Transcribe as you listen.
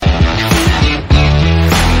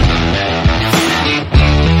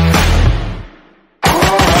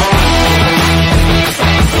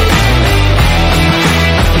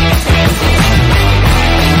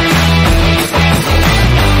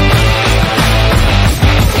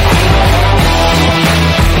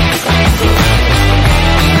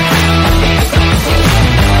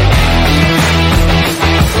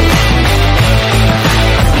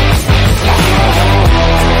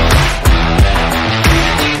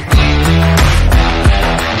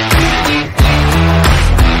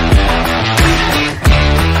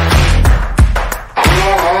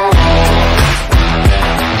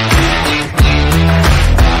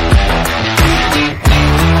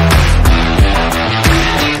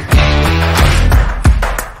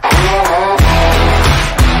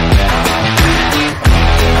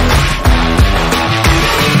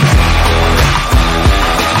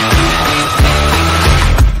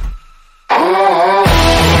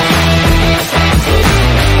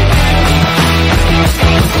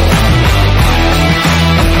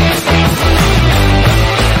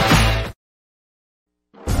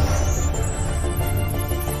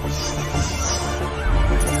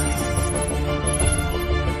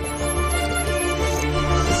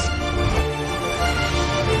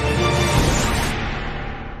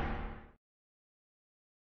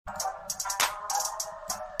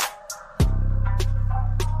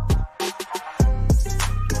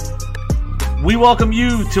We welcome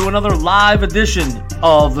you to another live edition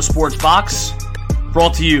of the Sports Box,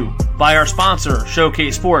 brought to you by our sponsor,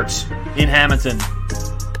 Showcase Sports in Hamilton.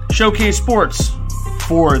 Showcase Sports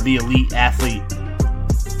for the elite athlete.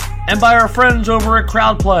 And by our friends over at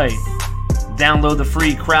CrowdPlay. Download the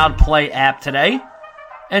free CrowdPlay app today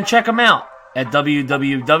and check them out at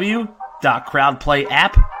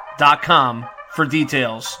www.crowdplayapp.com for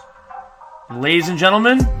details. Ladies and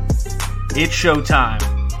gentlemen, it's showtime.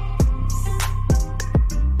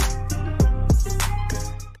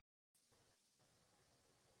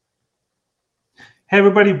 Hey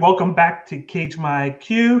everybody, welcome back to Cage My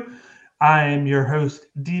IQ. I am your host,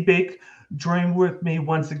 D-Bake. Joining with me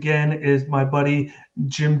once again is my buddy,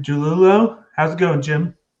 Jim DeLulo. How's it going,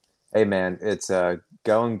 Jim? Hey man, it's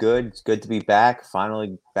going good. It's good to be back.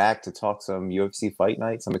 Finally back to talk some UFC fight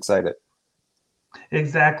nights. I'm excited.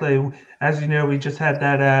 Exactly. As you know, we just had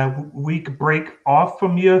that week break off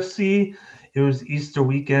from UFC. It was Easter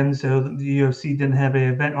weekend, so the UFC didn't have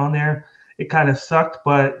an event on there. It kind of sucked,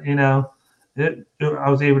 but you know, I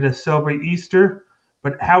was able to celebrate Easter.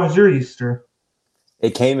 But how was your Easter?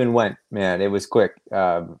 It came and went, man. It was quick.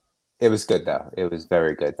 It was good, though. It was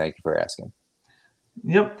very good. Thank you for asking.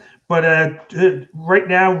 Yep. But right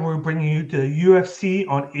now, we're bringing you to UFC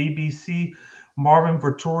on ABC, Marvin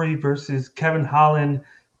Vettori versus Kevin Holland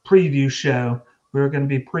preview show. We're going to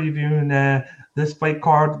be previewing this fight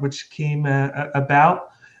card, which came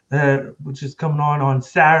which is coming on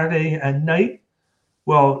Saturday at night.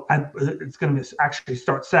 Well, it's going to actually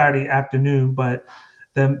start Saturday afternoon, but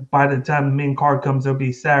then by the time the main card comes, it'll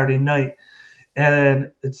be Saturday night.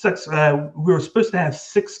 And it sucks. We were supposed to have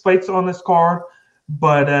 6 fights on this card,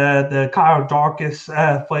 but the Kyle Darkus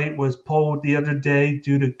fight was pulled the other day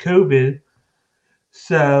due to COVID.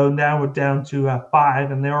 So now we're down to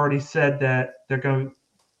 5, and they already said that they're going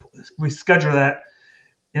to reschedule that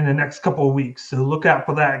in the next couple of weeks. So look out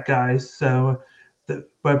for that, guys. So,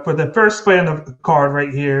 but for the first fight on the card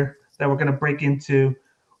right here that we're going to break into,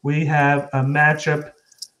 we have a matchup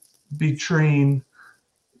between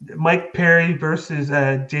Mike Perry versus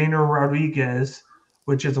Daniel Rodriguez,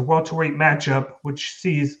 which is a welterweight matchup, which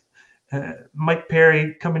sees Mike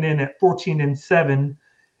Perry coming in at 14-7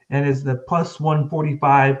 and is the plus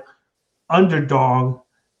 145 underdog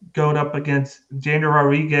going up against Daniel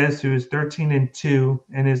Rodriguez, who is 13-2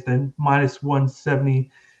 and is the minus 170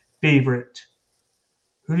 favorite.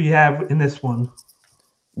 Who do you have in this one?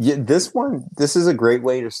 Yeah, this is a great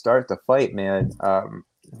way to start the fight, man.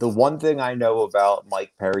 The one thing I know about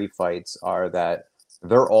Mike Perry fights are that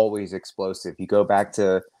they're always explosive. You go back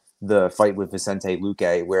to the fight with Vicente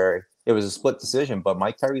Luque, where it was a split decision, but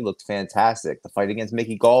Mike Perry looked fantastic. The fight against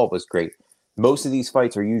Mickey Gall was great. Most of these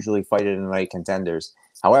fights are usually fight of the night contenders.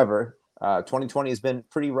 However, 2020 has been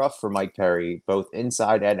pretty rough for Mike Perry, both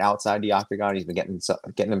inside and outside the octagon. He's been getting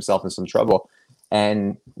himself in some trouble.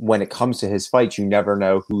 And when it comes to his fights, you never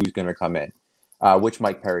know who's going to come in, which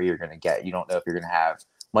Mike Perry you're going to get. You don't know if you're going to have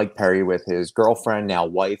Mike Perry with his girlfriend, now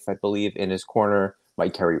wife, I believe, in his corner.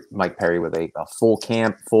 Mike Perry with a full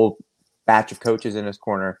camp, full batch of coaches in his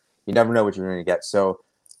corner. You never know what you're going to get. So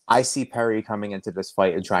I see Perry coming into this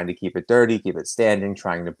fight and trying to keep it dirty, keep it standing,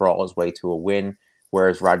 trying to brawl his way to a win.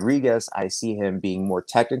 Whereas Rodriguez, I see him being more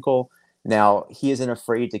technical. Now, he isn't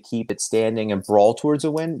afraid to keep it standing and brawl towards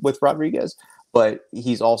a win with Rodriguez, but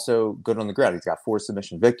he's also good on the ground. He's got 4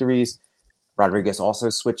 submission victories. Rodriguez also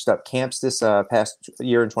switched up camps this past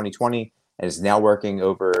year in 2020 and is now working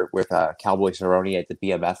over with Cowboy Cerrone at the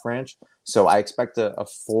BMF ranch. So I expect a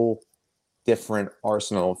full different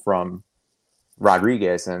arsenal from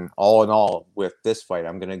Rodriguez. And all in all, with this fight,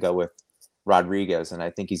 I'm going to go with Rodriguez, and I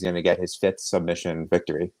think he's going to get his 5th submission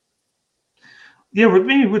victory. Yeah, with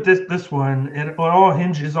me, with this one, it all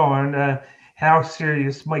hinges on how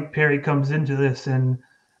serious Mike Perry comes into this and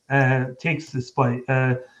takes this fight.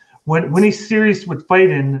 When he's serious with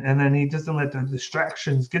fighting, and then he doesn't let the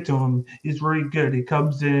distractions get to him, he's really good. He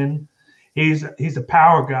comes in, he's a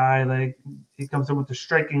power guy. Like, he comes in with the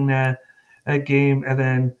striking game, and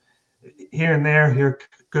then here and there he'll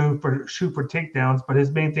shoot for takedowns. But his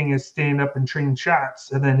main thing is staying up and trading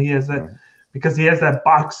shots. And then he has that because he has that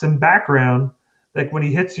boxing background. Like, when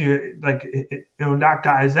he hits you, like, it'll knock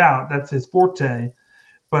guys out. That's his forte.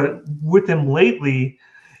 But with him lately,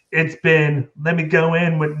 it's been, let me go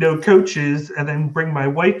in with no coaches and then bring my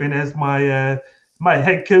wife in as my my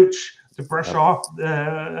head coach to brush off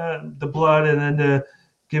the blood and then to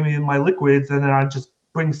give me my liquids. And then I just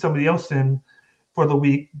bring somebody else in for the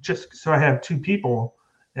week just so I have 2 people.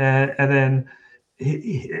 And then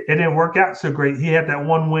it didn't work out so great. He had that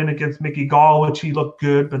one win against Mickey Gall, which he looked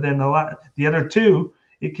good, but then the other 2,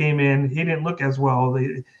 he came in, he didn't look as well.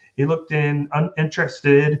 He looked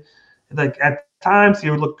uninterested. Like at times he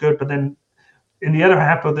would look good, but then in the other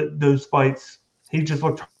half of those fights, he just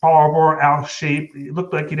looked horrible, out of shape. It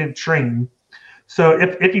looked like he didn't train. So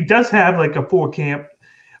if he does have like a full camp,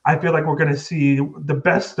 I feel like we're going to see the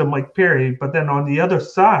best of Mike Perry. But then on the other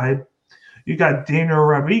side, you got Daniel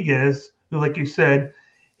Rodriguez, who, like you said,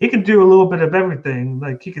 he can do a little bit of everything.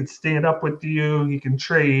 Like he can stand up with you, he can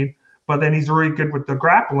trade, but then he's really good with the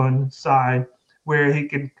grappling side, where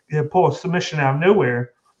he'll pull a submission out of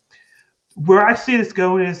nowhere. Where I see this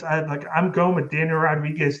going is I'm going with Daniel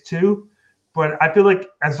Rodriguez too, but I feel like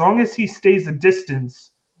as long as he stays a distance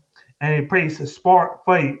and he plays a smart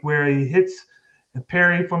fight where he hits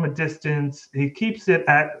Perry from a distance, he keeps it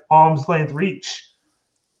at arm's length reach,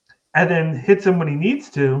 and then hits him when he needs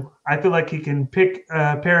to, I feel like he can pick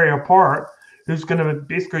Perry apart, who's going to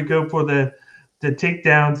basically go for the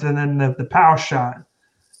takedowns and then the power shot.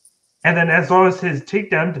 And then as long as his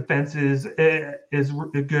takedown defense is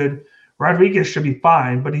good, Rodriguez should be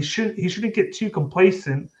fine, but he shouldn't get too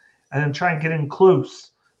complacent and then try and get in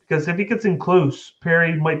close, because if he gets in close,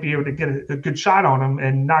 Perry might be able to get a good shot on him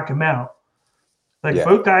and knock him out.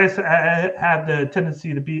 Both guys have the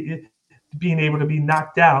tendency to being able to be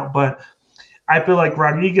knocked out, but I feel like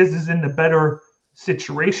Rodriguez is in the better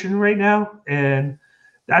situation right now, and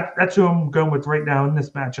that's who I'm going with right now in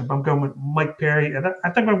this matchup. I'm going with Mike Perry, and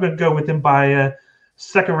I think I'm going to go with him by a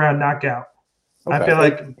second round knockout. Okay. I feel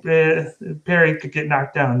like Perry could get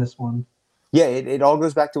knocked down in this one. Yeah, it all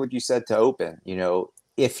goes back to what you said to open.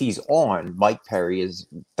 If he's on, Mike Perry is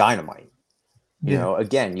dynamite. You know,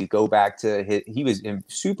 again, you go back to he was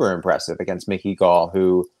super impressive against Mickey Gall,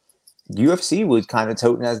 who UFC was kind of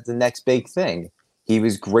toting as the next big thing. He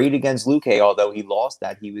was great against Luque, although he lost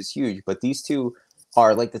that. He was huge. But these two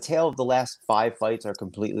are like the tale of the last 5 fights are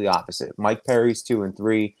completely opposite. Mike Perry's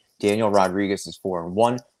 2-3. Daniel Rodriguez is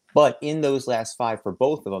 4-1. But in those last 5 for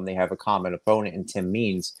both of them, they have a common opponent in Tim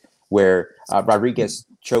Means, where Rodriguez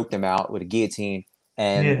choked him out with a guillotine,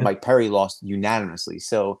 and Mike Perry lost unanimously.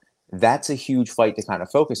 So that's a huge fight to kind of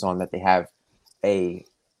focus on, that they have the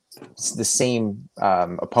same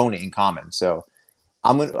opponent in common. So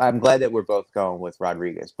I'm glad that we're both going with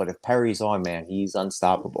Rodriguez. But if Perry's on, man, he's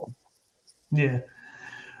unstoppable. Yeah.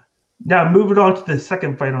 Now, moving on to the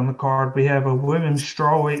second fight on the card, we have a women's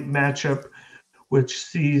strawweight matchup, which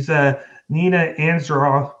sees Nina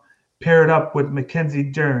Ansaroff paired up with Mackenzie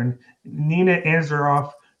Dern. Nina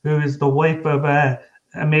Ansaroff, who is the wife of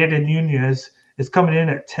Amanda Nunes, is coming in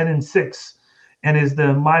at 10-6 and is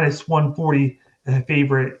the -140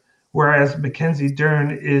 favorite, whereas Mackenzie Dern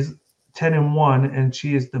is 10-1 and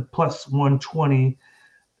she is the +120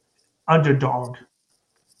 underdog.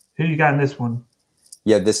 Who you got in this one?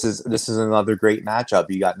 Yeah, this is another great matchup.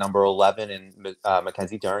 You got number 11 and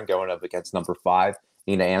Mackenzie Dern going up against number 5,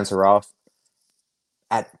 Nina Ansaroff.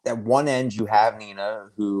 At one end, you have Nina,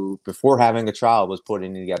 who before having a child was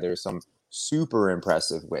putting together some super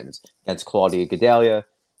impressive wins against Claudia Gadelha,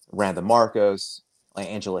 Randa Marcos,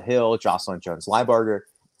 Angela Hill, Jocelyn Jones-Leibarger.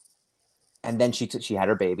 And then she had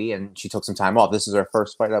her baby and she took some time off. This is her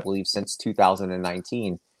first fight, I believe, since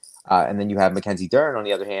 2019. And then you have Mackenzie Dern, on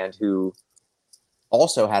the other hand, who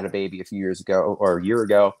also had a baby a few years ago or a year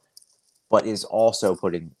ago, but is also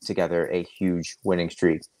putting together a huge winning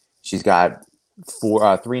streak. She's got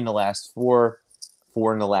 3 in the last 4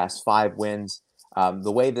 in the last 5 wins.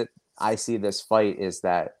 The way that I see this fight is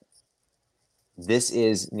that this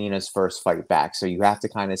is Nina's first fight back. So you have to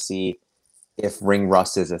kind of see if ring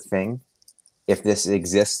rust is a thing, if this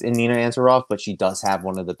exists in Nina Ansaroff, but she does have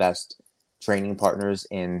one of the best training partners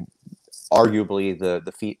in arguably the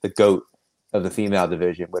GOAT of the female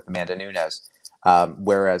division with Amanda Nunes.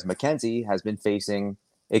 Whereas Mackenzie has been facing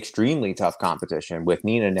extremely tough competition, with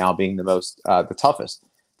Nina now being the toughest.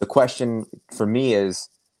 The question for me is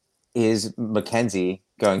Mackenzie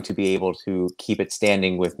going to be able to keep it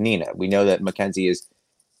standing with Nina? We know that Mackenzie is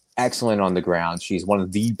excellent on the ground. She's one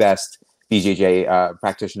of the best BJJ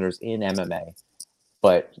practitioners in MMA,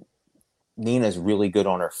 but Nina's really good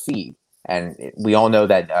on her feet. And we all know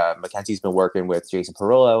that Mackenzie's been working with Jason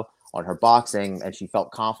Perillo on her boxing, and she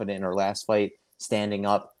felt confident in her last fight standing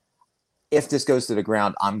up. If this goes to the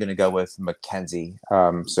ground, I'm going to go with Mackenzie.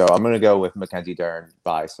 So I'm going to go with Mackenzie Dern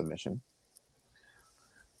by submission.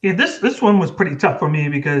 Yeah, this one was pretty tough for me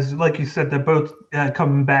because, like you said, they're both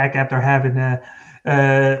coming back after having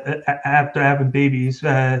babies,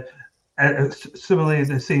 similarly at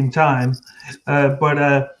the same time.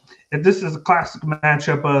 But this is a classic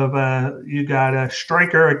matchup of you got a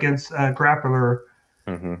striker against a grappler,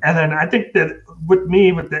 Mm-hmm. And then I think that with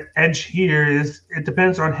me, with the edge here is it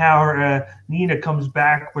depends on how Nina comes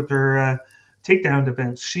back with her takedown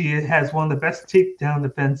defense. She has one of the best takedown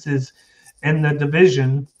defenses in the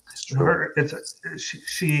division.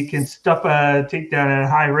 She can stuff a takedown at a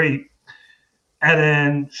high rate, and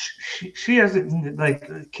then she hasn't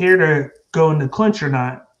like care to go in the clinch or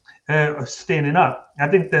not, standing up. I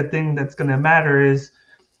think the thing that's going to matter is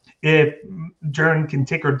if Dern can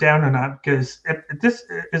take her down or not, because if this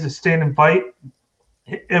is a standing fight,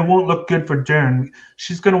 it won't look good for Dern.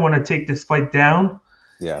 She's going to want to take this fight down.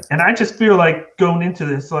 Yeah. And I just feel like going into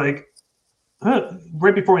this, like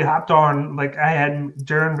right before we hopped on, like I had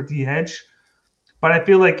Dern with the edge. But I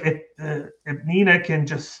feel like if Nina can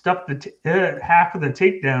just stuff the half of the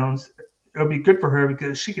takedowns, it'll be good for her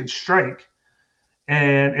because she can strike.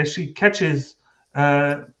 And if she catches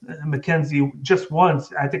Mackenzie just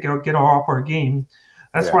once, I think it'll get her off her game.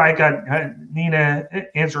 That's why I got Nina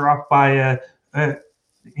answer off by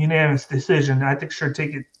unanimous decision. I think she'll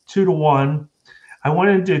take it 2-1. I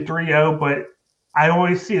wanted to do 3-0, but I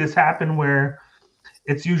always see this happen where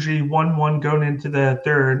it's usually 1-1 going into the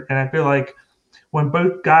third, and I feel like when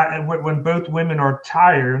both women are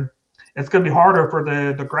tired, it's going to be harder for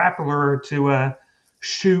the grappler to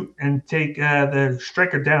shoot and take the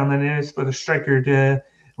striker down than it is for the striker to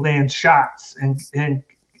land shots and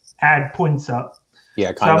add points up.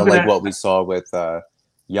 Yeah, kind of like what we saw with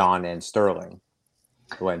Jan and Sterling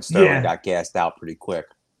when Sterling got gassed out pretty quick.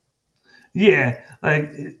 Yeah,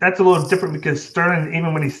 like that's a little different because Sterling,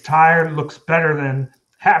 even when he's tired, looks better than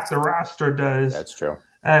half the roster does. That's true.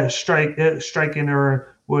 Striking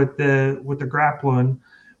her with the grappling,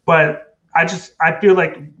 but I feel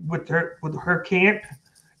like with her camp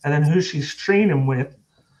and then who she's training with,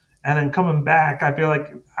 and then coming back, I feel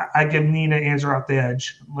like I give Nina Ansaroff the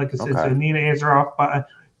edge. Like I said, so Nina Ansaroff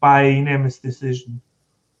by unanimous decision.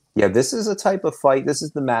 Yeah, this is a type of fight. This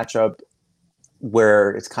is the matchup where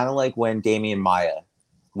it's kind of like when Damian Maia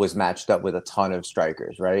was matched up with a ton of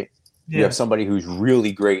strikers, right? Yeah. You have somebody who's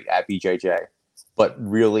really great at BJJ, but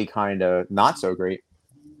really kind of not so great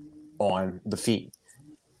on the feet.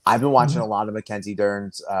 I've been watching a lot of Mackenzie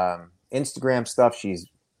Dern's Instagram stuff. She's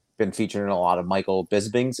been featured in a lot of Michael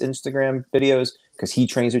Bisping's Instagram videos because he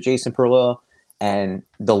trains with Jason Perlow. And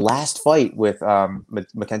the last fight with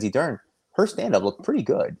Mackenzie Dern, her stand-up looked pretty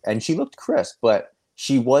good. And she looked crisp, but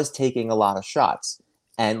she was taking a lot of shots.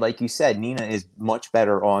 And like you said, Nina is much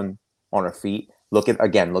better on her feet. Look at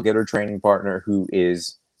her training partner who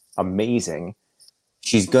is amazing.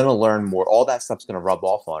 She's going to learn more. All that stuff's going to rub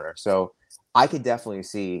off on her. So I could definitely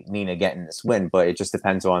see Nina getting this win, but it just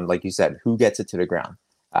depends on, like you said, who gets it to the ground.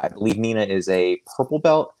 I believe Nina is a purple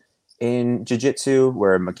belt in jiu-jitsu,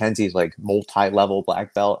 where Mackenzie's like multi-level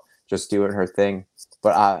black belt, just doing her thing.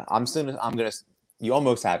 But you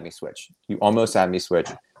almost had me switch.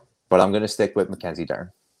 But I'm going to stick with Mackenzie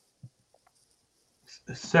Dern.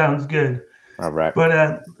 Sounds good. All right.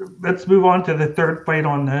 But let's move on to the third fight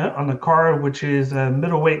on the card, which is a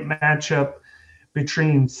middleweight matchup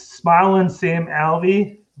between Smiling Sam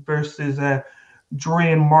Alvey versus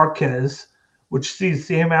Julian Marquez, which sees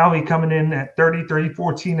Sam Alvey coming in at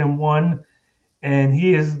 30-14-1, and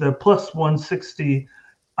he is the plus 160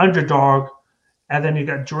 underdog. And then you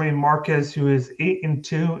got Julian Marquez, who is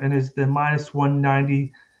 8-2 and is the minus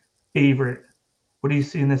 190 favorite. What do you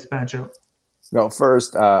see in this matchup? Well,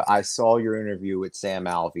 first, I saw your interview with Sam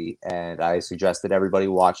Alvey, and I suggested everybody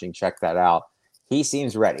watching check that out. He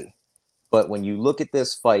seems ready. But when you look at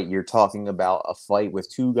this fight, you're talking about a fight with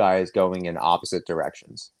two guys going in opposite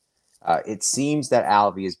directions. It seems that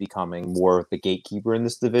Alvey is becoming more the gatekeeper in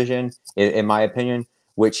this division, in my opinion,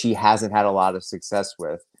 which he hasn't had a lot of success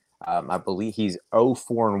with. I believe he's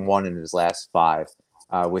 0-4-1 in his last 5,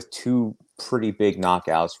 with 2 pretty big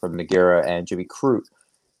knockouts from Nogueira and Jimmy Crute.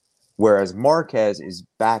 Whereas Marquez is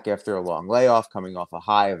back after a long layoff, coming off a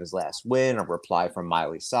high of his last win, a reply from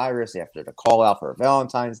Miley Cyrus after the call out for a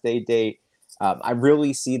Valentine's Day date. I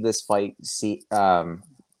really see this fight, see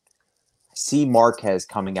Marquez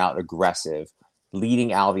coming out aggressive, leading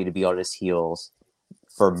Alvey to be on his heels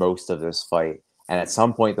for most of this fight. And at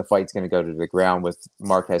some point, the fight's going to go to the ground with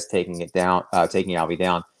Marquez taking Alvey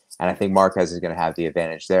down. And I think Marquez is going to have the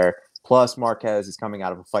advantage there. Plus, Marquez is coming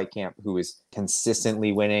out of a fight camp who is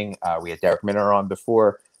consistently winning. We had Derek Minner on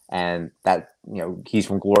before, and that he's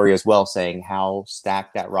from Glory as well, saying how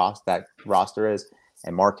stacked that roster is.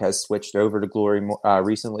 And Marquez switched over to Glory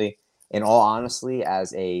recently. In all honesty,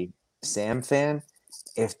 as a Sam fan,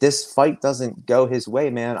 if this fight doesn't go his way,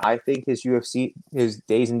 man, I think his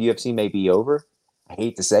days in UFC may be over. I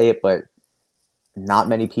hate to say it, but not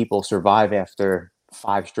many people survive after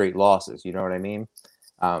 5 straight losses. You know what I mean?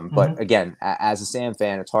 But again, as a Sam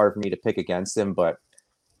fan, it's hard for me to pick against him. But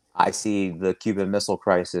I see the Cuban Missile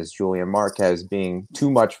Crisis, Julian Marquez, being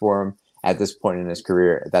too much for him at this point in his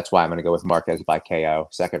career. That's why I'm going to go with Marquez by KO,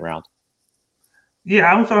 second round.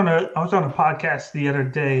 Yeah, I was on a podcast the other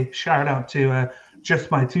day. Shout out to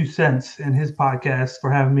Just My Two Cents and his podcast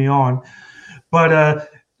for having me on. But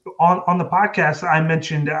on the podcast, I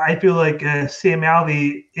mentioned I feel like Sam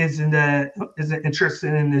Alvey isn't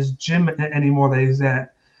interested in his gym anymore that he's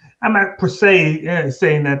at. I'm not per se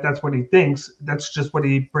saying that that's what he thinks. That's just what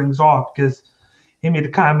he brings off, because he made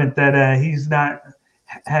a comment that he's not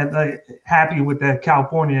happy with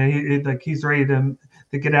California. He's ready to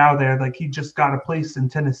get out of there. Like, he just got a place in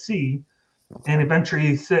Tennessee, and eventually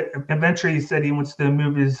he said he wants to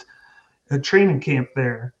move his training camp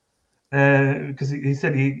there, because he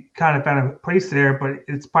said he kind of found a place there, but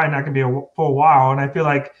it's probably not going to be for a while. And I feel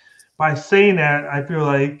like by saying that, I feel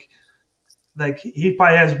like he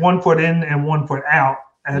probably has 1 foot in and 1 foot out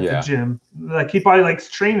at the gym. Like, he probably likes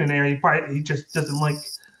training there. He just doesn't like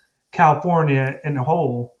California in the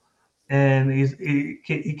whole. And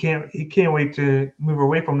he can't wait to move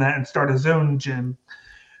away from that and start his own gym.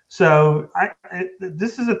 So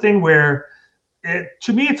this is a thing where,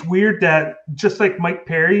 to me, it's weird that just like Mike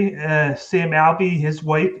Perry, Sam Alvey, his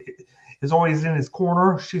wife, is always in his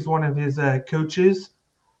corner. She's one of his coaches,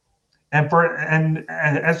 and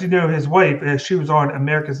as you know, his wife, she was on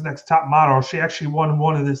America's Next Top Model. She actually won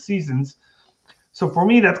one of the seasons. So for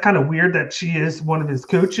me, that's kind of weird that she is one of his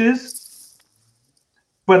coaches.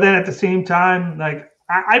 But then at the same time, like,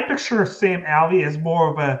 I picture Sam Alvey as more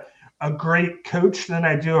of a great coach than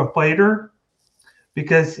I do a fighter,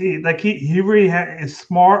 because he really is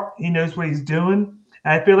smart. He knows what he's doing.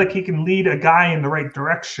 And I feel like he can lead a guy in the right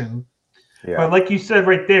direction. Yeah. But like you said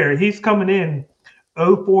right there, he's coming in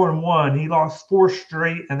 0-4-1. He lost 4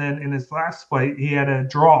 straight, and then in his last fight, he had a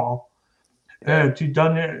draw to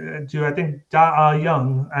I think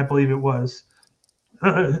Young, I believe it was.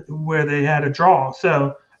 Where they had a draw.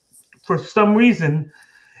 So for some reason,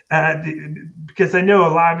 because I know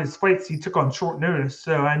a lot of his fights he took on short notice,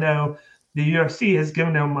 so I know the UFC has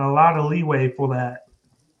given him a lot of leeway for that.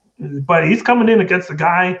 But he's coming in against a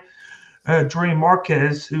guy, Julian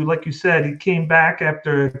Marquez, who, like you said, he came back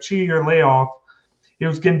after a 2-year layoff. He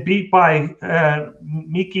was getting beat by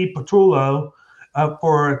Miki Patullo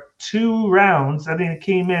for 2 rounds. I think he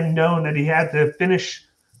came in knowing that he had to finish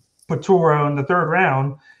Paturo in the 3rd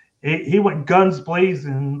round. He went guns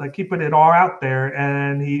blazing, like, he put it all out there,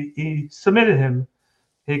 and he submitted him.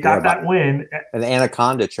 He got that win. An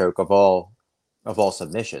anaconda choke of all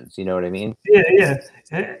submissions. You know what I mean? Yeah.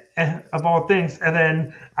 Of all things. And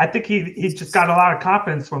then I think he just got a lot of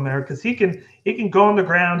confidence from there, because he can go on the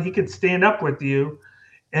ground, he can stand up with you,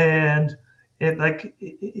 and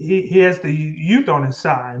he has the youth on his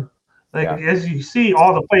side. As you see,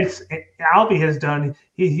 all the fights Alvey has done,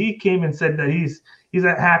 he came and said that he's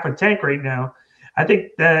at half a tank right now. I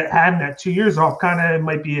think that having that 2 years off kind of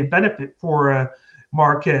might be a benefit for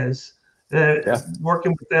Marquez.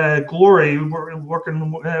 Working with Glory,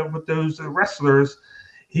 working with those wrestlers,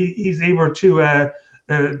 he's able to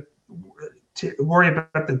worry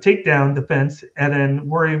about the takedown defense, and then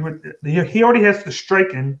he already has the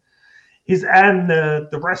striking. He's adding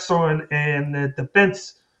the wrestling and the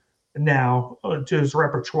defense now to his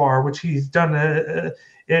repertoire, which he's done.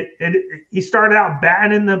 He started out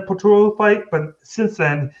bad in the Patullo fight, but since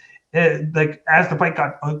then, as the fight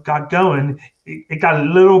got going, it got a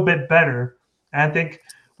little bit better. And I think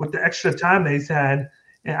with the extra time that he's had,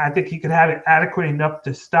 I think he could have it adequate enough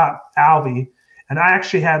to stop Alvey. And I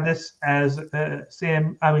actually have this as I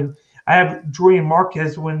have Julian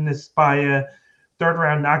Marquez win this by a 3rd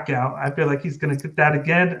round knockout. I feel like he's going to get that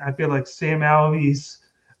again. I feel like Sam Alvey's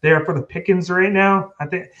there for the pickings right now. I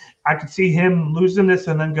think I could see him losing this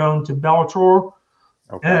and then going to Bellator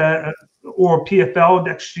or PFL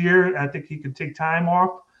next year. I think he could take time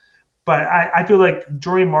off. But I feel like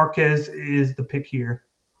Julian Marquez is the pick here.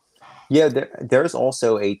 Yeah, there's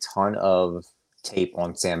also a ton of tape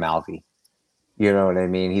on Sam Alvey. You know what I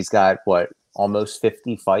mean? He's got, almost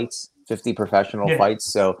 50 fights, 50 professional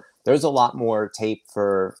fights. So there's a lot more tape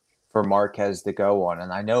for Marquez to go on.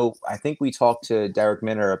 And I think we talked to Derek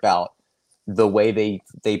Minner about the way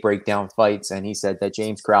they break down fights. And he said that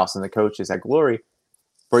James Krause and the coaches at Glory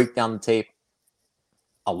break down the tape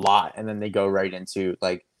a lot. And then they go right into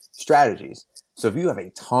strategies. So if you have a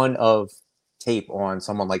ton of tape on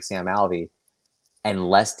someone like Sam Alvey and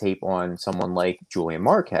less tape on someone like Julian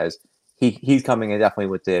Marquez, he's coming in definitely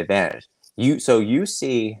with the advantage. You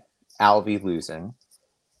see Alvey losing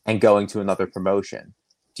and going to another promotion.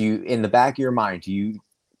 Do you, in the back of your mind, do you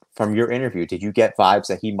from your interview, did you get vibes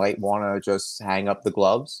that he might want to just hang up the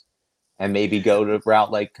gloves and maybe go to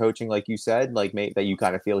route like coaching, like you said, like that you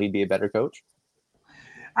kind of feel he'd be a better coach?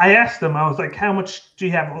 I asked him, I was like, how much do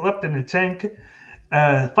you have left in the tank,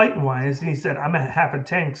 fighting wise? And he said, I'm at half a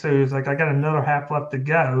tank. So he was like, I got another half left to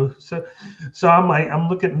go. So I'm like, I'm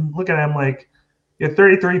looking at him like, you're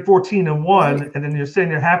 33, 14 and 1, Right. and then you're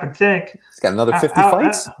saying you're half a tank. He's got another 50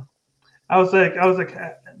 fights. I was like,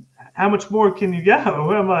 how much more can you go?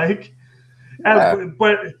 I'm like,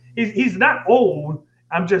 but he's not old.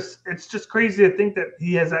 It's just crazy to think that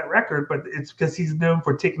he has that record, but it's because he's known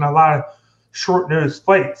for taking a lot of short notice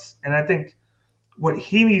fights. And I think what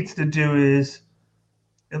he needs to do is,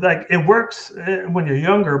 like, it works when you're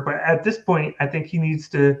younger, but at this point, I think he needs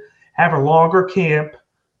to have a longer camp,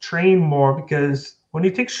 train more, because when you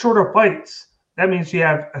take shorter fights, that means you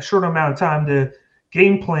have a shorter amount of time to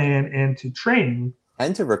game plan and to train.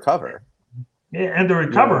 And to recover. Yeah, and to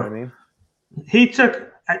recover. You know what I mean? He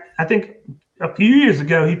took, I think a few years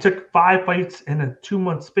ago, he took 5 fights in a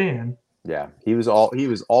 2-month span. Yeah, he was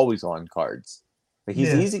always on cards. Like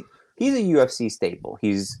he's a UFC staple.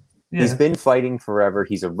 He's been fighting forever.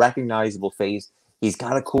 He's a recognizable face. He's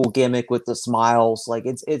got a cool gimmick with the smiles. Like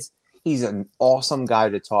he's an awesome guy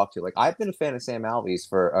to talk to. Like I've been a fan of Sam Alvey's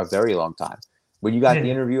for a very long time. When you got the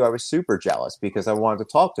interview, I was super jealous because I wanted to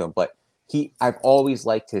talk to him. But I've always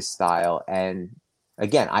liked his style. And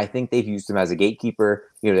again, I think they've used him as a gatekeeper.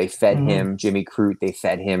 You know, they fed him Jimmy Crute. They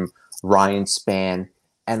fed him Ryan Spann.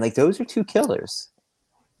 And like those are 2 killers.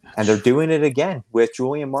 And they're doing it again with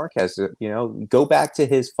Julian Marquez. You know, go back to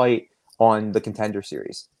his fight on the Contender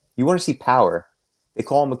Series. You want to see power. They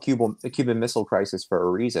call him a Cuban Missile Crisis for a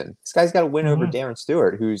reason. This guy's got to win over Darren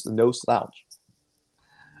Stewart, who's no slouch.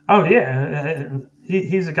 Oh, yeah.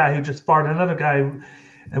 He's a guy who just fought another guy.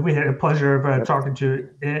 And we had the pleasure of talking to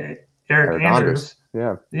Eric Anders.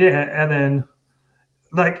 Yeah. Yeah. And then,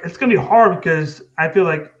 like, it's going to be hard because I feel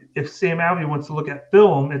like if Sam Alvey wants to look at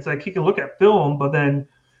film, it's like he can look at film, but then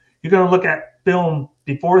you're going to look at film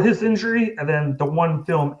before his injury and then the one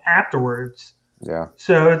film afterwards. Yeah.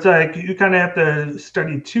 So it's like you kind of have to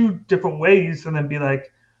study 2 different ways and then be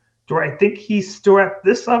like, do I think he's still at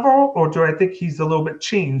this level or do I think he's a little bit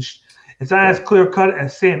changed? It's not as clear cut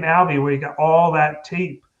as Sam Alvey where you got all that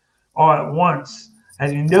tape all at once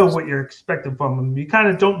and you know what you're expecting from him. You kind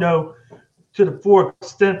of don't know to the full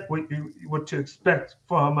extent what to expect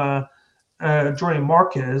from Julian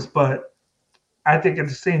Marquez, but I think at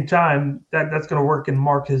the same time that's going to work in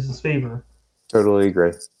Marquez's favor. Totally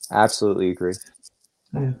agree. Absolutely agree.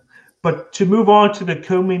 Yeah. But to move on to the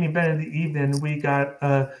co-main event of the evening, we got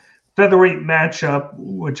a featherweight matchup,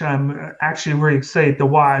 which I'm actually very excited to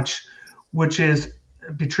watch, which is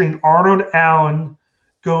between Arnold Allen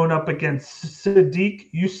going up against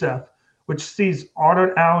Sodiq Yusuff, which sees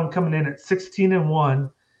Arnold Allen coming in at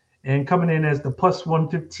 16-1 and coming in as the plus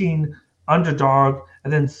 115 underdog,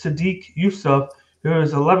 and then Sodiq Yusuff, who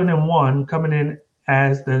is 11-1, coming in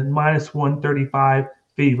as the minus 135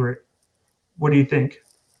 favorite. What do you think?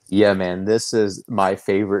 Yeah, man, this is my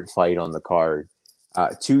favorite fight on the card.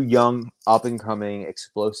 2 young, up-and-coming,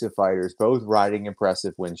 explosive fighters, both riding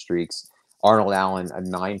impressive win streaks. Arnold Allen, a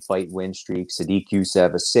 9-fight win streak. Sodiq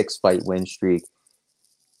Yusuff, a 6-fight win streak.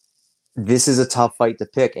 This is a tough fight to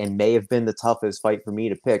pick and may have been the toughest fight for me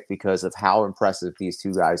to pick because of how impressive these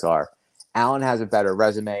 2 guys are. Allen has a better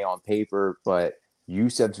resume on paper, but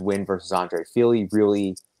Yusuff's win versus Andre Fili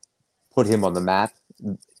really put him on the map,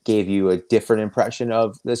 gave you a different impression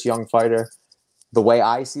of this young fighter. The way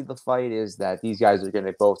I see the fight is that these guys are going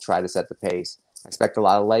to both try to set the pace. I expect a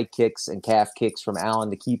lot of leg kicks and calf kicks from Allen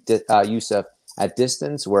to keep Yusuff at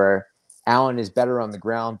distance, where Allen is better on the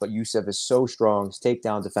ground, but Yusuff is so strong. His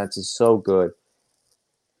takedown defense is so good.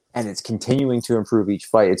 And it's continuing to improve each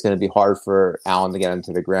fight. It's going to be hard for Allen to get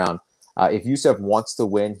into the ground. If Yusuff wants to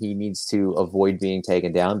win, he needs to avoid being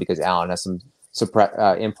taken down because Allen has some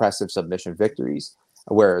impressive submission victories.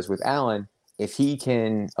 Whereas with Allen, if he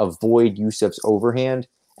can avoid Yusuff's overhand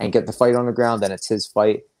and get the fight on the ground, then it's his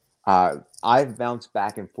fight. I've bounced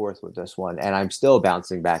back and forth with this one, and I'm still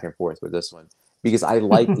bouncing back and forth with this one because I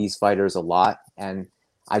like these fighters a lot, and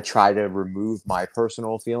I try to remove my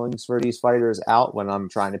personal feelings for these fighters out when I'm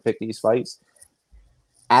trying to pick these fights.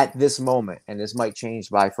 At this moment, and this might change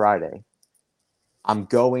by Friday, I'm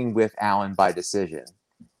going with Allen by decision,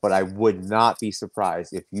 but I would not be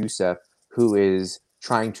surprised if Yusuff, who is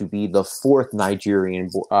trying to be the 4th Nigerian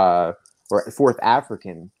or 4th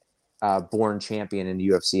African born champion in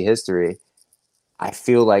UFC history, I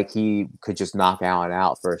feel like he could just knock Allen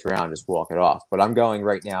out first round, just walk it off. But I'm going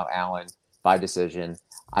right now, Allen by decision.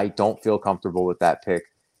 I don't feel comfortable with that pick.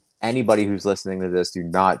 anybody who's listening to this, do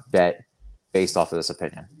not bet based off of this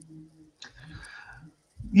opinion.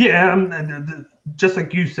 Yeah, just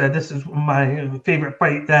like you said, this is my favorite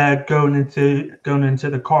fight going into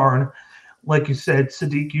the card. Like you said,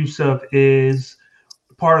 Sadiq Yusuff is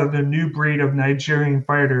part of the new breed of Nigerian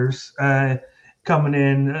fighters coming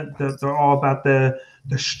in. They're all about the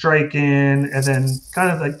striking and then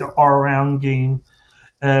kind of like the all-around game.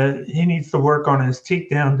 He needs to work on his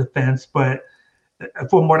takedown defense, but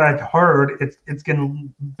from what I've heard, it's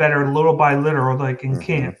getting better little by little, like in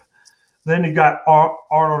camp. Then you got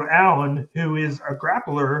Arnold Allen, who is a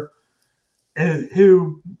grappler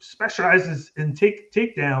who specializes in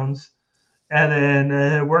takedowns, and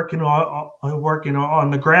then working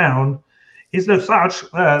on the ground. He's no slouch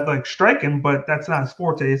like striking, but that's not his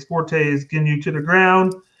forte. His forte is getting you to the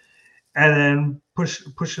ground and then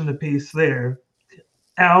pushing the pace there.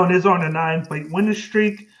 Allen is on a 9-fight winning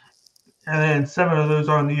streak, and then 7 of those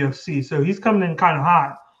are in the UFC. So he's coming in kind of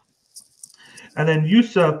hot. And then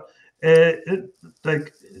Yusuff,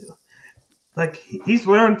 like he's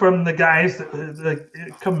learned from the guys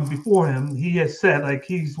that coming before him. He has said like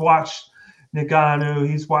he's watched Ngannou,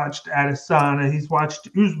 he's watched Adesanya, he's watched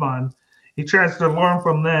Usman. He tries to learn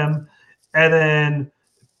from them, and then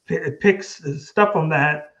picks stuff from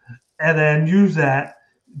that, and then use that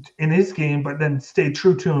in his game, but then stay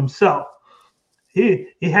true to himself. He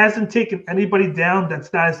hasn't taken anybody down.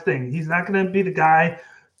 That's not his thing. He's not going to be the guy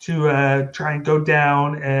to try and go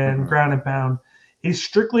down and ground and pound. He's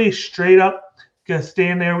strictly straight up going to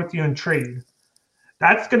stand there with you and trade.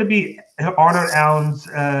 That's going to be Arnold Allen's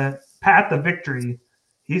path to victory.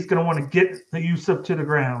 He's going to want to get Yusuff to the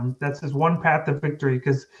ground. That's his one path to victory,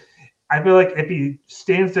 because I feel like if he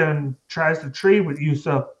stands there and tries to trade with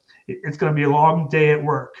Yusuff, it's going to be a long day at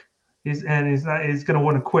work. He's going to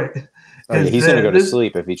want to quit. He's going to go to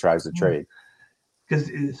sleep if he tries to trade. Because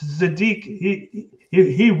Sadiq,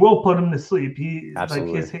 he will put him to sleep.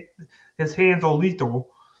 Absolutely. Like his hands are lethal.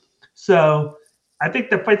 So I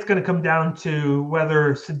think the fight's going to come down to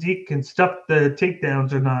whether Sadiq can stuff the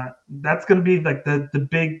takedowns or not. That's going to be like the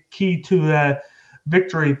big key to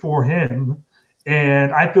victory for him.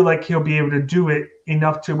 And I feel like he'll be able to do it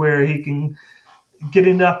enough to where he can get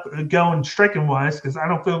enough going striking wise, because I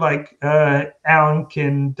don't feel like Allen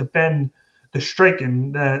can defend the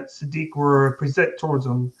striking that Sadiq will present towards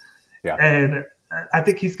him. Yeah. And I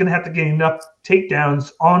think he's going to have to get enough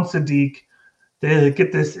takedowns on Sadiq to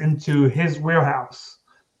get this into his wheelhouse.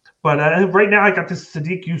 But right now, I got this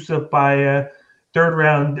Sadiq Yusuff by third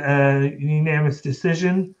round unanimous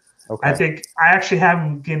decision. Okay. I actually have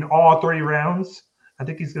him getting all 3 rounds. I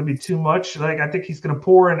think he's going to be too much. Like, I think he's going to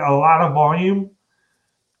pour in a lot of volume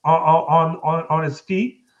on his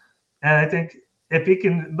feet. And I think if he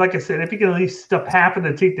can, like I said, if he can at least stuff half of the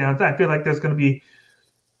takedowns, I feel like there's going to be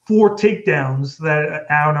 4 takedowns that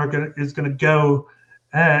Allen is going to go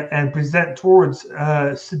and present towards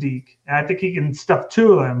Sadiq. And I think he can stuff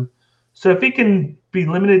 2 of them. So if he can be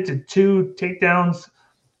limited to 2 takedowns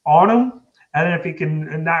on him, and then if he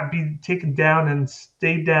can not be taken down and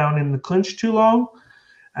stay down in the clinch too long,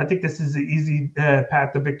 I think this is an easy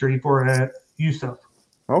path to victory for Yusuff.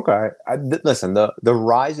 Okay. Listen, the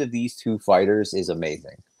rise of these 2 fighters is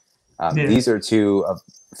amazing. These are 2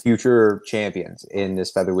 future champions in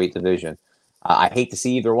this featherweight division. I hate to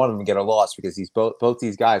see either one of them get a loss, because both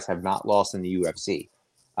these guys have not lost in the UFC,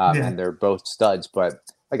 and they're both studs. But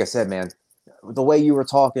like I said, man, the way you were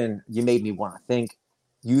talking, you made me want to think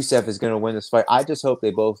Yusuff is going to win this fight. I just hope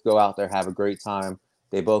they both go out there, have a great time.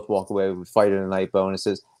 They both walk away with fight of the night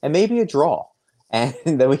bonuses and maybe a draw, and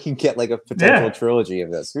then we can get like a potential trilogy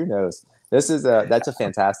of this. Who knows? That's a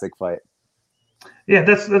fantastic fight. Yeah,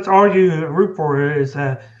 that's all you root for is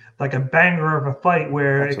like a banger of a fight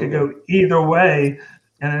where Absolutely. It could go either way,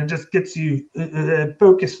 and it just gets you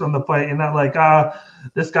focused on the fight and not like,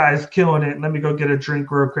 this guy's killing it. Let me go get a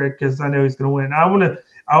drink real quick because I know he's going to win. I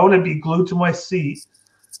want to be glued to my seat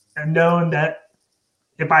and knowing that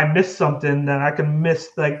if I miss something, that I can miss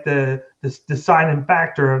like the deciding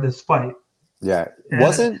factor of this fight. Yeah,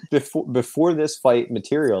 wasn't before this fight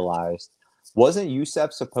materialized, wasn't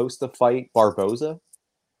Yusuff supposed to fight Barboza?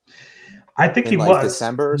 I think he was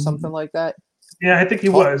December or something like that. Yeah, I think he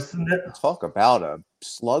was. Talk about a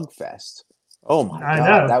slugfest! Oh my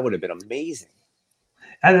God, that would have been amazing.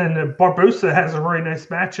 And then Barboza has a really nice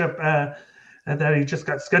matchup that he just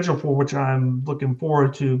got scheduled for, which I'm looking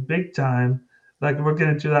forward to big time. Like, we're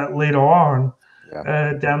getting to that later on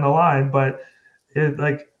down the line, but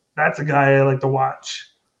that's a guy I like to watch.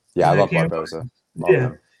 Yeah, I love Barboza. Love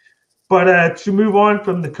him. But to move on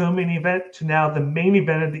from the co-main event to now the main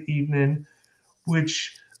event of the evening,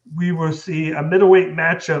 which we will see a middleweight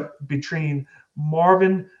matchup between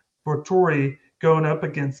Marvin Vettori going up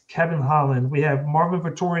against Kevin Holland. We have Marvin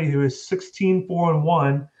Vettori, who is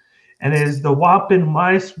 16-4-1, and is the whopping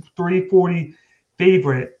minus 340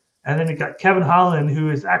 favorite. And then we got Kevin Holland, who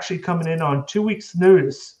is actually coming in on 2 weeks'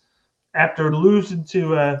 notice after losing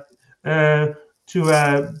to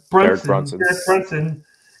Brunson. Derek Brunson,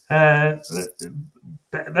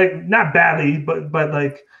 like not badly, but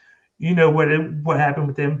like you know what happened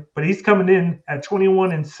with him. But he's coming in at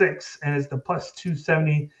 21-6 and is the plus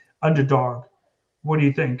 270 underdog. What do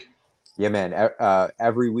you think? Yeah, man.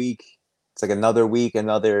 Every week, it's like another week,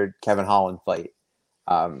 another Kevin Holland fight.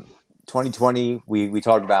 2020, we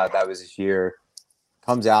talked about it. That was his year.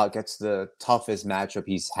 Comes out, gets the toughest matchup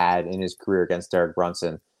he's had in his career against Derek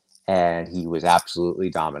Brunson, and he was absolutely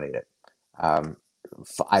dominated.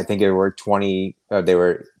 I think they were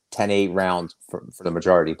 10-8 rounds for the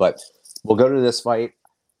majority. But we'll go to this fight.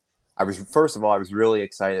 I was really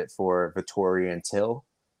excited for Vettori and Till.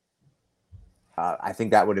 I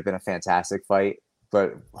think that would have been a fantastic fight,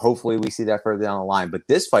 but hopefully we see that further down the line. But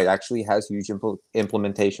this fight actually has huge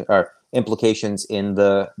implications in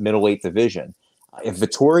the middleweight division. If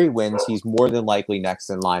Vettori wins, he's more than likely next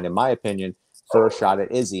in line, in my opinion, for a shot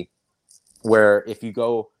at Izzy. Where if you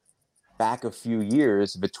go back a few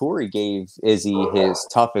years, Vettori gave Izzy his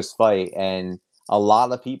toughest fight, and a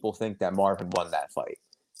lot of people think that Marvin won that fight.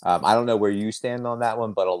 I don't know where you stand on that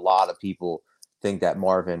one, but a lot of people think that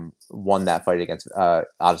Marvin won that fight against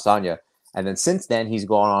Adesanya. And then since then, he's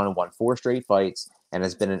gone on and won 4 straight fights and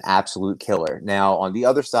has been an absolute killer. Now, on the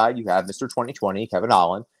other side, you have Mr. 2020, Kevin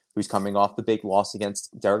Holland, who's coming off the big loss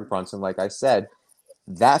against Derek Brunson, like I said.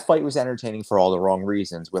 That fight was entertaining for all the wrong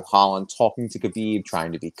reasons, with Holland talking to Khabib,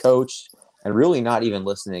 trying to be coached, and really not even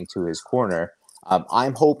listening to his corner.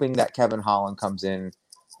 I'm hoping that Kevin Holland comes in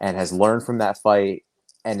and has learned from that fight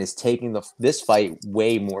and is taking this fight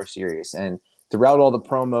way more serious. And throughout all the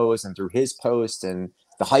promos and through his posts and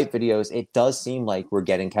the hype videos, it does seem like we're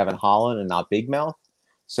getting Kevin Holland and not Big Mouth.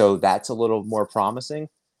 So that's a little more promising.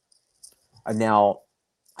 Now,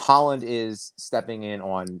 Holland is stepping in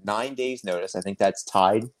on 9 days' notice. I think that's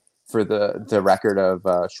tied for the record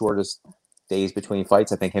of shortest days between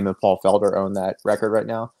fights. I think him and Paul Felder own that record right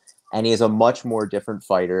now. And he is a much more different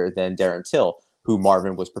fighter than Darren Till, who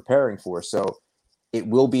Marvin was preparing for. So it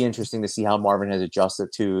will be interesting to see how Marvin has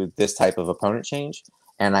adjusted to this type of opponent change.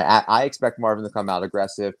 And I expect Marvin to come out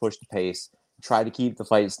aggressive, push the pace, try to keep the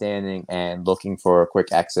fight standing, and looking for a quick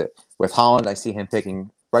exit. With Holland, I see him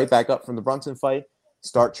picking right back up from the Brunson fight,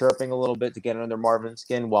 start chirping a little bit to get under Marvin's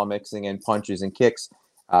skin while mixing in punches and kicks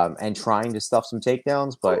and trying to stuff some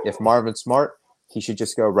takedowns. But if Marvin's smart, he should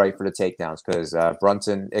just go right for the takedowns because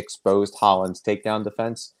Brunson exposed Holland's takedown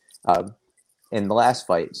defense in the last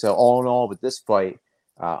fight. So all in all, with this fight,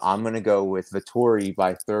 I'm going to go with Vettori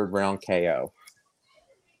by 3rd round KO.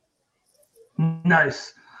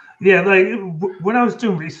 Nice. Yeah, like when I was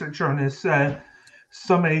doing research on this,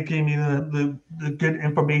 somebody gave me the good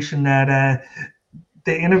information that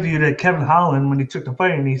they interviewed Kevin Holland when he took the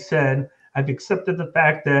fight, and he said, I've accepted the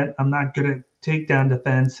fact that I'm not good at takedown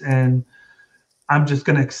defense, and I'm just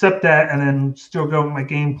going to accept that and then still go with my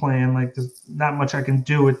game plan. Like, there's not much I can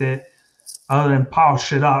do with it other than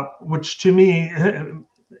polish it up, which to me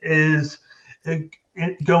is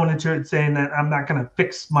going into it saying that I'm not going to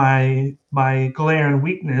fix my glaring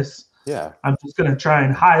weakness. Yeah. I'm just going to try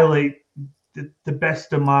and highlight the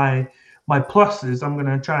best of my pluses. I'm going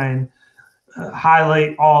to try and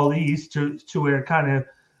highlight all these to where it kind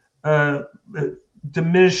of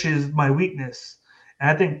diminishes my weakness. And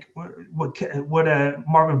I think what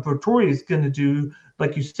Marvin Vettori is going to do,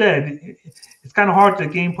 like you said, it's kind of hard to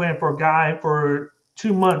game plan for a guy for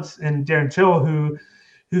 2 months and Darren Till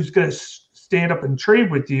who's going to stand up and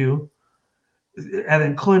trade with you and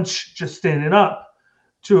then clinch just standing up,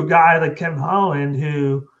 to a guy like Kevin Holland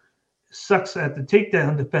who sucks at the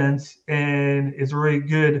takedown defense and is really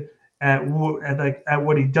good at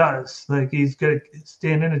what he does. Like, he's good at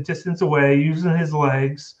standing a distance away, using his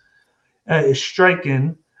legs, is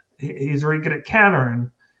striking. He's very good at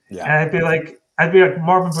countering. Yeah. And I feel like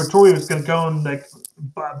Marvin Vettori was going to go and like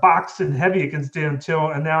boxing heavy against Darren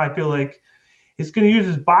Till, and now I feel like he's going to use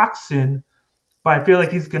his boxing, but I feel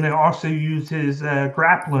like he's going to also use his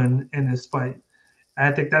grappling in this fight. And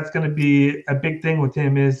I think that's going to be a big thing with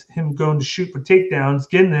him, is him going to shoot for takedowns,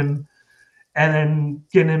 getting him, and then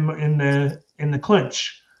getting him in the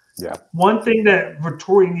clinch. Yeah. One thing that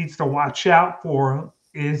Vettori needs to watch out for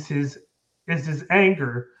is his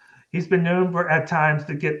anger. He's been known at times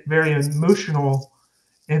to get very emotional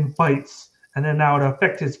in fights, and then that would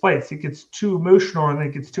affect his fights. He gets too emotional and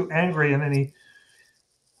then gets too angry, and then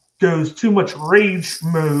goes too much rage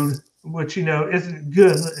mode, which isn't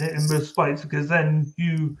good in most fights because then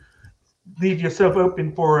you leave yourself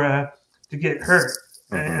open for to get hurt,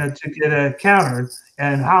 to get countered.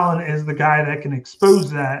 And Holland is the guy that can expose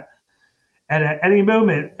that. And at any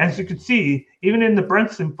moment, as you could see, even in the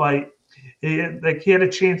Brunson fight, he had a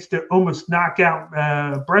chance to almost knock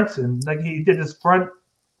out Brunson. Like he did his front,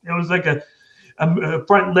 it was like a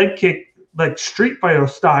front leg kick, like Street Fighter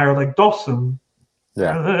style, like Dawson.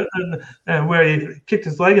 Yeah. And where he kicked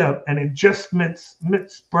his leg up and it just missed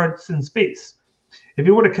Brunson's face. If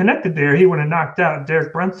he would have connected there, he would have knocked out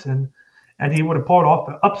Derek Brunson and he would have pulled off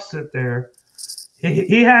the upset there.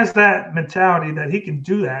 He has that mentality that he can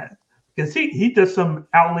do that because he does some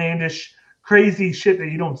outlandish, crazy shit that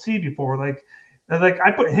you don't see before. Like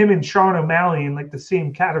I put him and Sean O'Malley in like the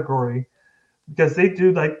same category because they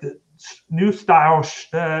do like the new style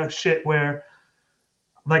shit where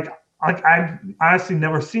like I've honestly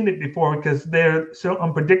never seen it before because they're so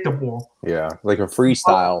unpredictable. Yeah, like a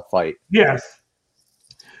freestyle fight. Yes.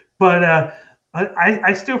 But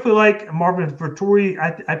I still feel like Marvin Vettori,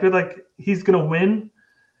 I feel like he's going to win.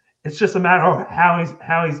 It's just a matter of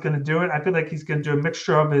how he's going to do it. I feel like he's going to do a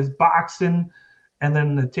mixture of his boxing and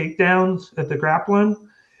then the takedowns at the grappling.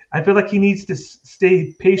 I feel like he needs to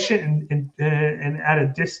stay patient and at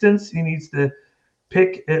a distance. He needs to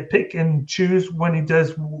pick and choose when he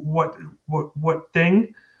does what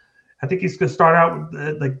thing. I think he's going to start out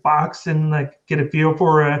with like boxing, like get a feel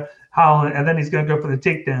for Holland, and then he's going to go for the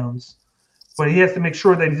takedowns. But he has to make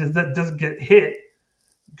sure that he doesn't get hit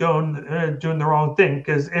doing the wrong thing.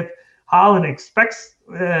 Because if Holland expects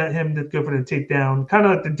him to go for the takedown, kind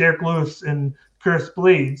of like the Derek Lewis and Curtis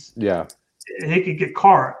Blades, yeah, he could get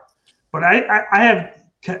caught. But I have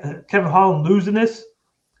Kevin Holland losing this.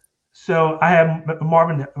 So I have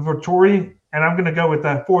Marvin Vettori, and I'm going to go with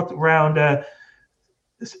a fourth round.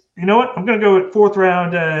 You know what? I'm going to go with fourth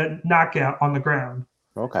round knockout on the ground.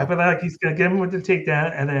 Okay. I feel like he's going to get him with the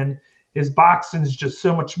takedown, and then his boxing is just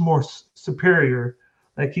so much more superior.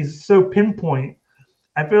 Like he's so pinpoint.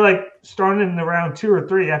 I feel like starting in the round 2 or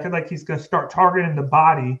 3, I feel like he's going to start targeting the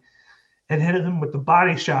body and hitting him with the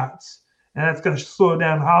body shots, and that's going to slow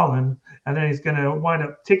down Holland, and then he's going to wind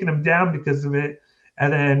up taking him down because of it,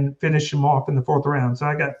 and then finish him off in the 4th round. So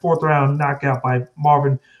I got 4th round knockout by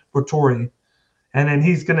Marvin Vettori, and then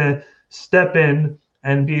he's going to step in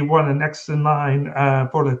and be one of the next in line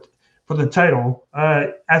for the title,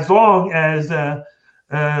 as long as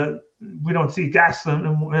we don't see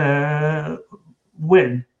Gastelum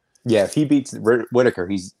win. Yeah, if he beats Whitaker,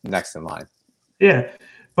 he's next in line. Yeah,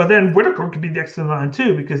 but then Whitaker could be next in line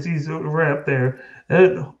too because he's right up there.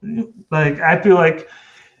 Like I feel like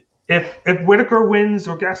if Whitaker wins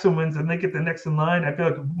or Gastelum wins and they get the next in line, I feel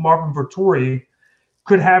like Marvin Vettori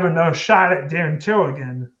could have another shot at Darren Till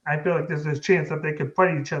again. I feel like there's a chance that they could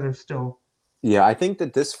fight each other still. Yeah, I think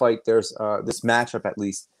that this fight, there's this matchup at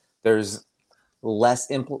least, there's less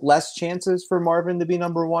chances for Marvin to be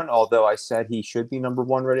number 1. Although I said he should be number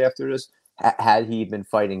 1 right after this, had he been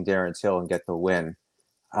fighting Darren Till and get the win.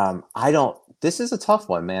 This is a tough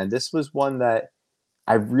one, man. This was one that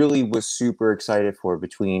I really was super excited for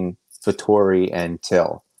between Vettori and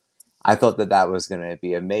Till. I thought that was going to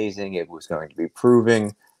be amazing. It was going to be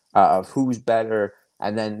proving of who's better.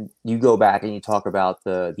 And then you go back and you talk about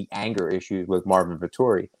the anger issues with Marvin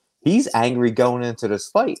Vettori. He's angry going into this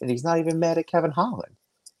fight, and he's not even mad at Kevin Holland.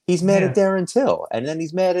 He's mad at Darren Till, and then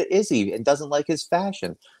he's mad at Izzy and doesn't like his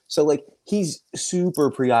fashion. So, like, he's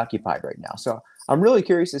super preoccupied right now. So I'm really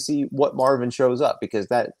curious to see what Marvin shows up because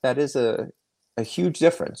that is a huge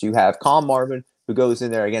difference. You have calm Marvin who goes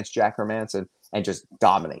in there against Jack Hermanson and just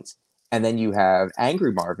dominates. And then you have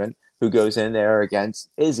angry Marvin who goes in there against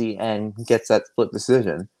Izzy and gets that split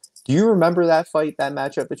decision. Do you remember that fight, that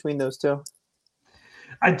matchup between those two?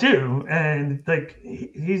 I do, and like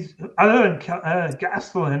he's other than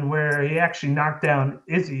Gastelum, where he actually knocked down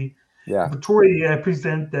Izzy. Yeah, Vettori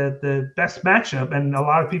presented the best matchup, and a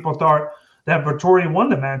lot of people thought that Vettori won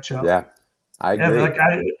the matchup. Yeah, I agree. And like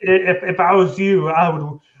if I was you, I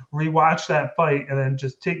would rewatch that fight and then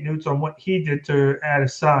just take notes on what he did to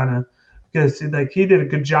Adesanya because like he did a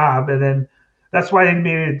good job, and then that's why he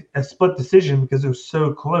made a split decision because it was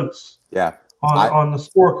so close. Yeah, on the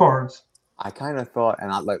scorecards. I kind of thought,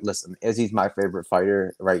 and listen, Izzy's my favorite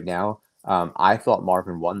fighter right now. I thought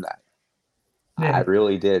Marvin won that. Yeah. I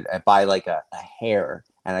really did, and by like a hair.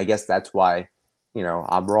 And I guess that's why,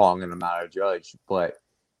 I'm wrong and I'm not a judge. But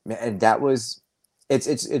man, that was,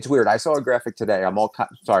 it's weird. I saw a graphic today. I'm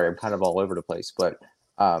kind of all over the place. But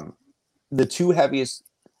the two heaviest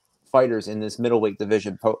fighters in this middleweight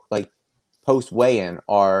division, post weigh-in,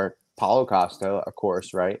 are Paulo Costa, of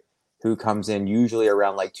course, right? who comes in usually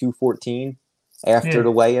around like 214 after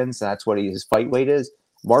the weigh-ins. That's what his fight weight is.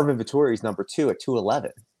 Marvin Vettori is number 2 at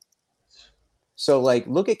 211. So, like,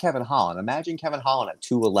 look at Kevin Holland. Imagine Kevin Holland at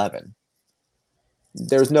 211.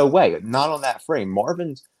 There's no way. Not on that frame.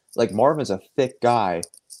 Marvin's a thick guy,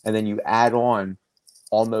 and then you add on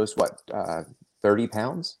almost, 30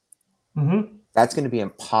 pounds? Mm-hmm. That's going to be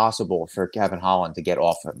impossible for Kevin Holland to get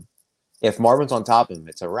off him. If Marvin's on top of him,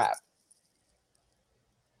 it's a wrap.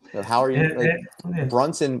 So how are you?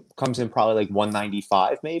 Brunson comes in probably like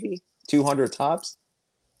 195, maybe 200 tops,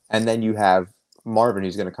 and then you have Marvin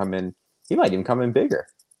who's going to come in. He might even come in bigger.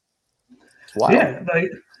 Wow. Yeah,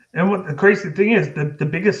 and what the crazy thing is, the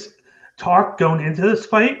biggest talk going into this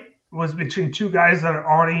fight was between two guys that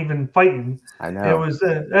aren't even fighting. I know. It was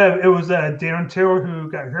Darren Till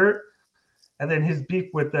who got hurt, and then his beef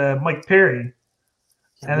with Mike Perry,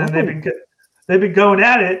 and then they've been going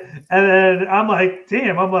at it, and then I'm like,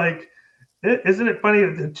 damn, isn't it funny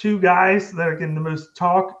that the two guys that are getting the most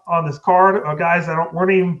talk on this card are guys that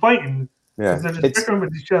weren't even fighting? Yeah, they're just bickering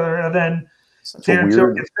with each other, and then Darren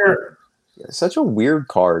Till gets hurt. Such a weird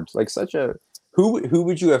card. Like who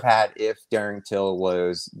would you have had if Darren Till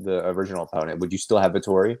was the original opponent? Would you still have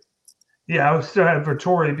Vettori? Yeah, I would still have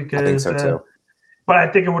Vettori because I think so too. But I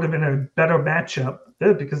think it would have been a better matchup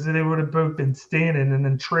because they would have both been standing and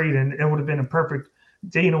then trading. It would have been a perfect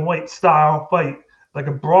Dana White style fight, like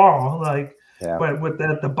a brawl. But with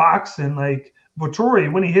the boxing, like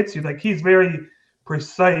Vettori, when he hits you, like he's very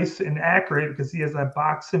precise and accurate because he has that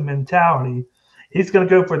boxing mentality. He's going to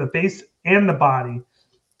go for the face and the body.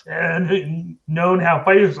 And knowing how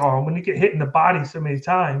fighters are, when you get hit in the body so many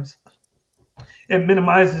times, it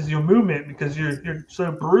minimizes your movement because you're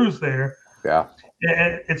so bruised there. Yeah.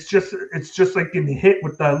 It's just like getting hit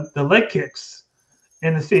with the leg kicks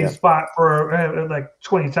in the same spot for like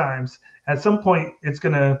 20 times. At some point, it's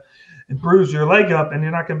going to bruise your leg up and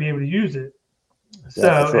you're not going to be able to use it.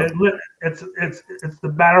 So it's the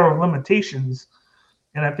battle of limitations.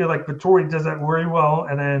 And I feel like Vettori does that very well.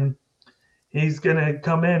 And then he's going to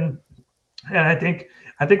come in. And I think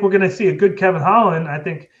we're going to see a good Kevin Holland.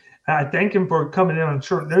 I thank him for coming in on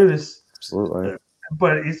short notice. Absolutely.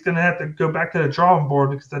 But he's going to have to go back to the drawing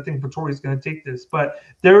board because I think Vettori is going to take this. But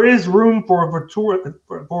there is room for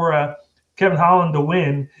Kevin Holland to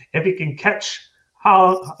win if he can catch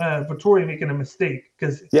Vettori making a mistake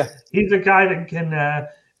because he's a guy that can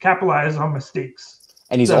capitalize on mistakes.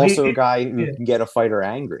 And he's also a guy who can get a fighter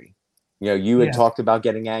angry. You know, you had talked about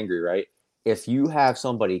getting angry, right? If you have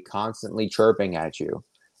somebody constantly chirping at you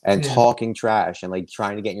and talking trash and like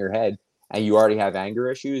trying to get in your head and you already have anger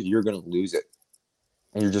issues, you're going to lose it.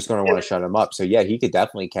 And you're just going to want to shut him up. So, yeah, he could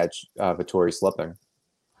definitely catch Vettori slipping.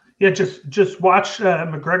 Yeah, just watch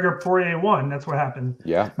McGregor Poirier 1. That's what happened.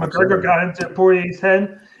 Yeah, McGregor got into Poirier's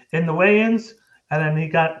head in the weigh-ins, and then he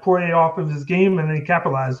got Poirier off of his game, and then he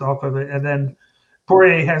capitalized off of it. And then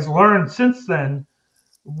Poirier has learned since then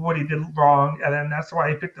what he did wrong, and then that's why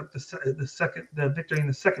he picked up the victory in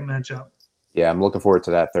the second matchup. Yeah, I'm looking forward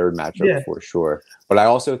to that third matchup for sure. But I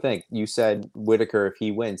also think you said Whitaker, if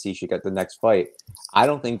he wins, he should get the next fight. I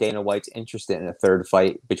don't think Dana White's interested in a third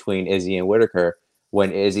fight between Izzy and Whitaker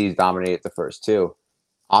when Izzy's dominated the first two.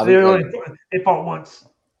 They fought once.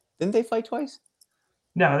 Didn't they fight twice?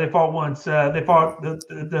 No, they fought once. They fought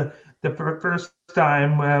the first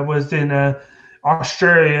time was in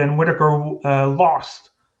Australia, and Whitaker lost.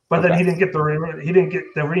 But then he didn't get the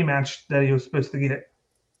rematch that he was supposed to get.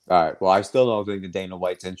 All right. Well, I still don't think that Dana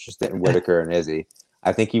White's interested in Whitaker and Izzy.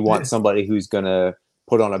 I think he wants somebody who's going to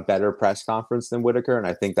put on a better press conference than Whitaker, and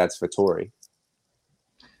I think that's Vettori.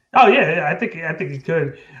 Oh yeah, I think he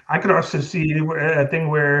could. I could also see a thing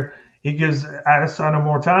where he gives Adesanya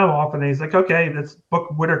more time off, and he's like, okay, let's book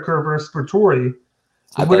Whitaker versus Vettori.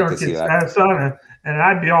 I'd like to see that. Adesanya, and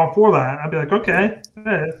I'd be all for that. I'd be like, okay.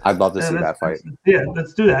 I'd love to see that fight. Yeah,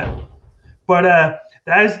 let's do that. But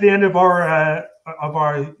that is the end of our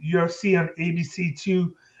UFC on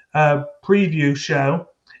ABC2 preview show.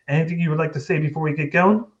 Anything you would like to say before we get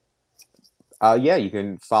going? Yeah, you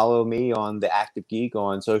can follow me on The Active Geek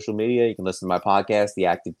on social media. You can listen to my podcast, The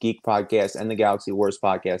Active Geek Podcast, and the Galaxy Wars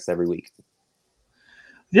Podcast every week.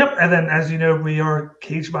 Yep, and then as you know, we are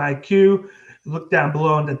Caged by IQ. Look down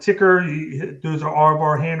below on the ticker. Those are all of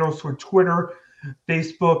our handles for Twitter,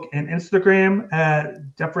 Facebook, and Instagram.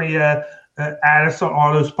 Definitely add us on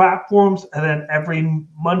all those platforms. And then every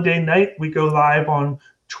Monday night, we go live on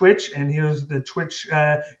Twitch. And here's the Twitch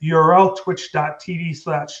URL,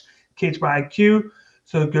 twitch.tv/CagedByIQ.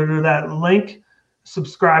 So go to that link,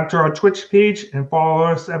 subscribe to our Twitch page, and follow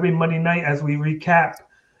us every Monday night as we recap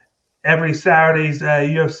every Saturday's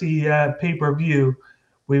UFC pay-per-view.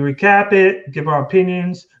 We recap it, give our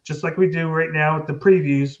opinions, just like we do right now with the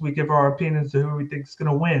previews. We give our opinions to who we think is going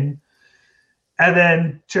to win. And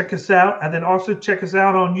then check us out. And then also check us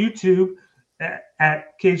out on YouTube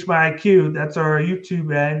at Cage My IQ. That's our YouTube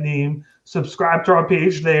name. Subscribe to our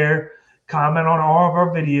page there. Comment on all of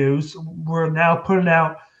our videos. We're now putting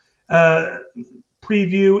out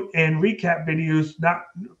preview and recap videos, not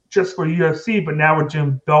just for UFC, but now we're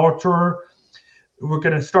doing Bellator. We're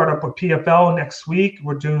going to start up a PFL next week.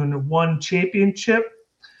 We're doing one championship.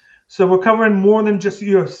 So we're covering more than just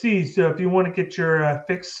UFC. So if you want to get your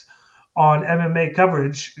fix on MMA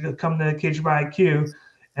coverage, come to Cage by IQ,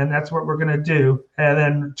 and that's what we're going to do. And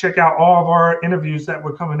then check out all of our interviews that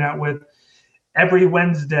we're coming out with every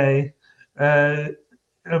Wednesday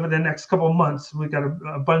over the next couple of months. We got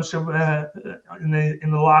a bunch of in the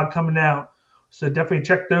log coming out. So definitely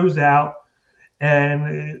check those out.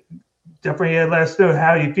 And definitely let us know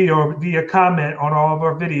how you feel via comment on all of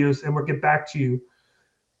our videos, and we'll get back to you.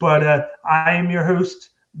 But I am your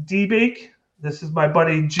host, D-Bake. This is my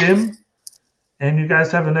buddy, Jim. And you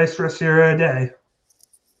guys have a nice rest of your day.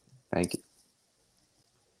 Thank you.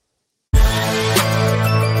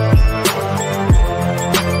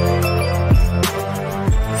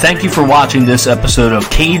 Thank you for watching this episode of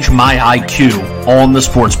Cage My IQ on the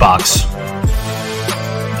Sports Box.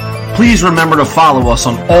 Please remember to follow us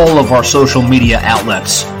on all of our social media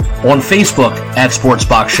outlets. On Facebook at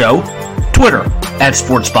SportsBox Show, Twitter at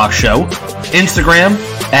SportsBox Show, Instagram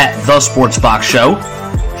at The SportsBox Show.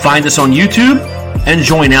 Find us on YouTube and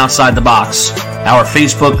join Outside the Box, our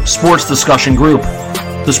Facebook sports discussion group.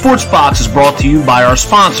 The Sports Box is brought to you by our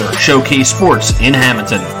sponsor, Showcase Sports in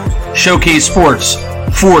Hamilton. Showcase Sports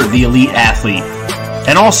for the elite athlete.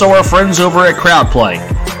 And also our friends over at CrowdPlay.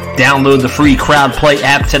 Download the free CrowdPlay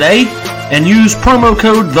app today and use promo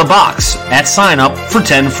code THEBOX at sign up for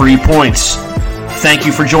 10 free points. Thank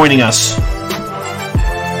you for joining us.